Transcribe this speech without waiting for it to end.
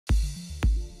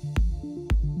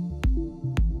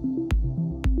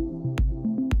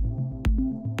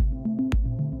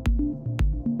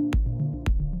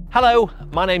Hello,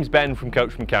 my name's Ben from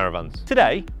Coachman Caravans.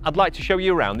 Today, I'd like to show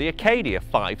you around the Acadia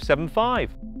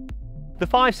 575. The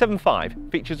 575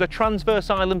 features a transverse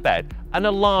island bed and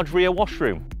a large rear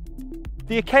washroom.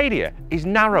 The Acadia is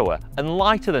narrower and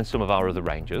lighter than some of our other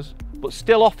Rangers, but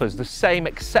still offers the same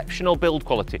exceptional build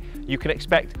quality you can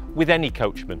expect with any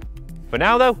Coachman. For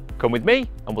now though, come with me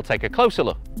and we'll take a closer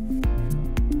look.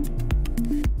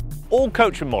 All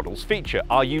Coachman models feature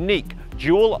our unique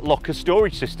dual locker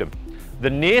storage system. The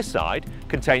near side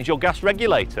contains your gas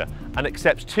regulator and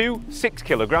accepts two 6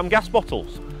 kilogram gas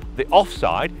bottles. The off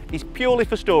side is purely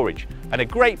for storage and a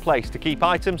great place to keep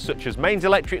items such as mains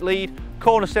electric lead,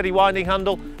 corner steady winding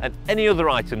handle and any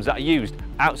other items that are used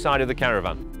outside of the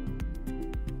caravan.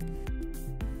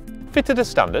 Fitted as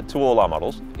standard to all our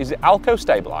models is the Alco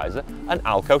stabiliser and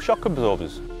Alco shock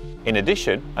absorbers. In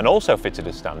addition, and also fitted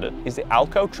as standard, is the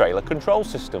Alco Trailer Control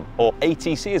System, or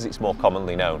ATC as it's more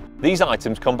commonly known. These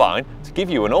items combine to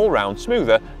give you an all-round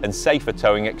smoother and safer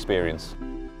towing experience.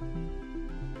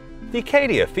 The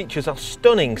Acadia features our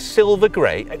stunning silver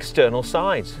grey external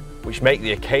sides, which make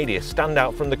the Acadia stand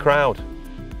out from the crowd.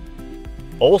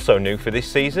 Also new for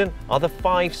this season are the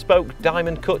 5-spoke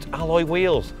diamond cut alloy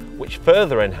wheels, which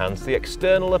further enhance the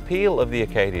external appeal of the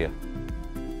Acadia.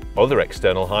 Other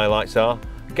external highlights are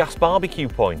gas barbecue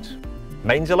point,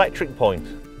 mains electric point,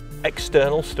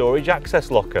 external storage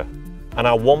access locker, and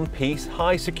our one-piece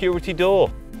high security door.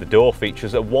 The door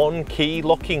features a one-key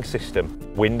locking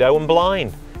system, window and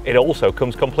blind. It also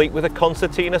comes complete with a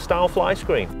concertina style fly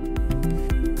screen.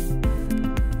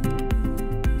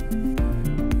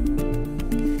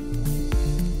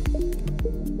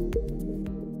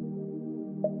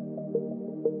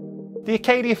 The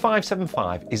Acadia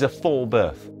 575 is a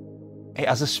 4-berth. It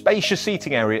has a spacious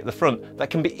seating area at the front that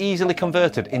can be easily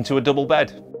converted into a double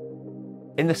bed.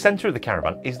 In the centre of the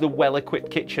caravan is the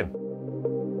well-equipped kitchen.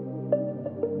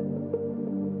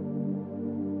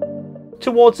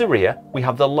 Towards the rear, we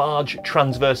have the large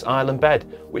transverse island bed,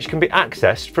 which can be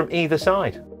accessed from either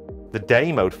side. The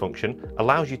day mode function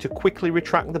allows you to quickly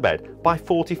retract the bed by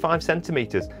 45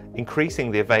 centimetres,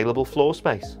 increasing the available floor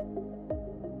space.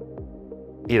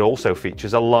 It also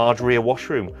features a large rear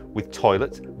washroom with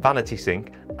toilet, vanity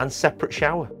sink and separate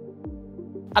shower.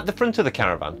 At the front of the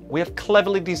caravan, we have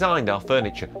cleverly designed our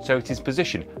furniture so it is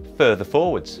positioned further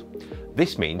forwards.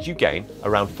 This means you gain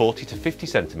around 40 to 50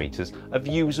 centimetres of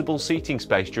usable seating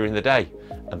space during the day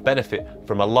and benefit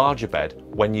from a larger bed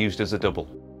when used as a double.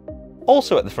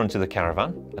 Also at the front of the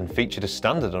caravan, and featured as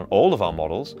standard on all of our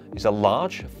models, is a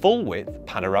large, full-width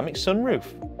panoramic sunroof.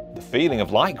 The feeling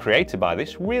of light created by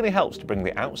this really helps to bring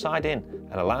the outside in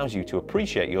and allows you to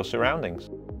appreciate your surroundings.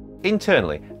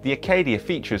 Internally, the Acadia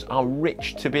features our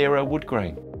rich Tabiro wood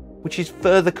grain, which is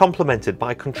further complemented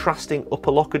by contrasting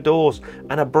upper locker doors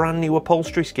and a brand new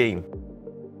upholstery scheme.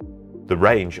 The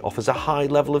range offers a high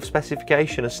level of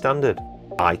specification as standard.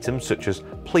 Items such as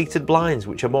pleated blinds,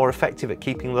 which are more effective at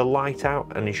keeping the light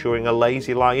out and ensuring a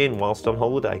lazy lie-in whilst on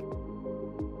holiday.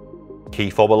 Key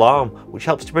fob alarm, which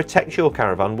helps to protect your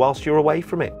caravan whilst you're away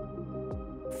from it.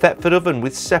 Thetford oven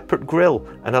with separate grill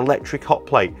and electric hot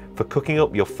plate for cooking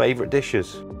up your favourite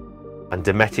dishes. And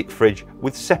Dometic fridge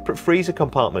with separate freezer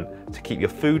compartment to keep your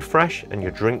food fresh and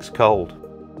your drinks cold.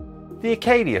 The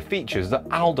Acadia features the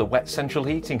Alder wet central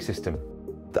heating system.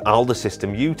 The Alder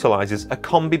system utilises a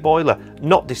combi boiler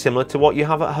not dissimilar to what you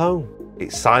have at home.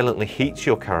 It silently heats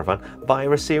your caravan via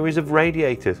a series of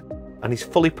radiators and is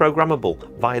fully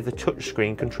programmable via the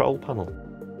touchscreen control panel.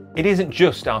 It isn't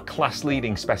just our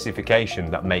class-leading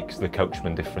specification that makes the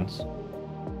Coachman difference.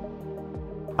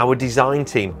 Our design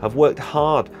team have worked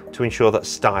hard to ensure that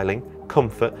styling,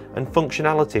 comfort and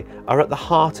functionality are at the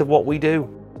heart of what we do.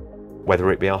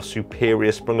 Whether it be our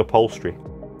superior sprung upholstery,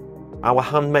 our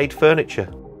handmade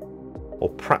furniture, or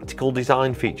practical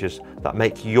design features that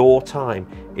make your time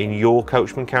in your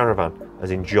Coachman caravan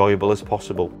as enjoyable as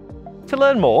possible. To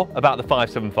learn more about the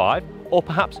 575 or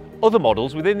perhaps other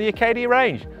models within the Acadia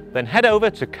range, then head over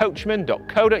to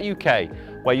coachman.co.uk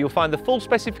where you'll find the full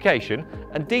specification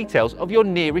and details of your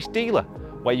nearest dealer,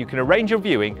 where you can arrange your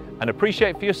viewing and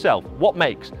appreciate for yourself what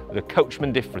makes the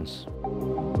Coachman difference.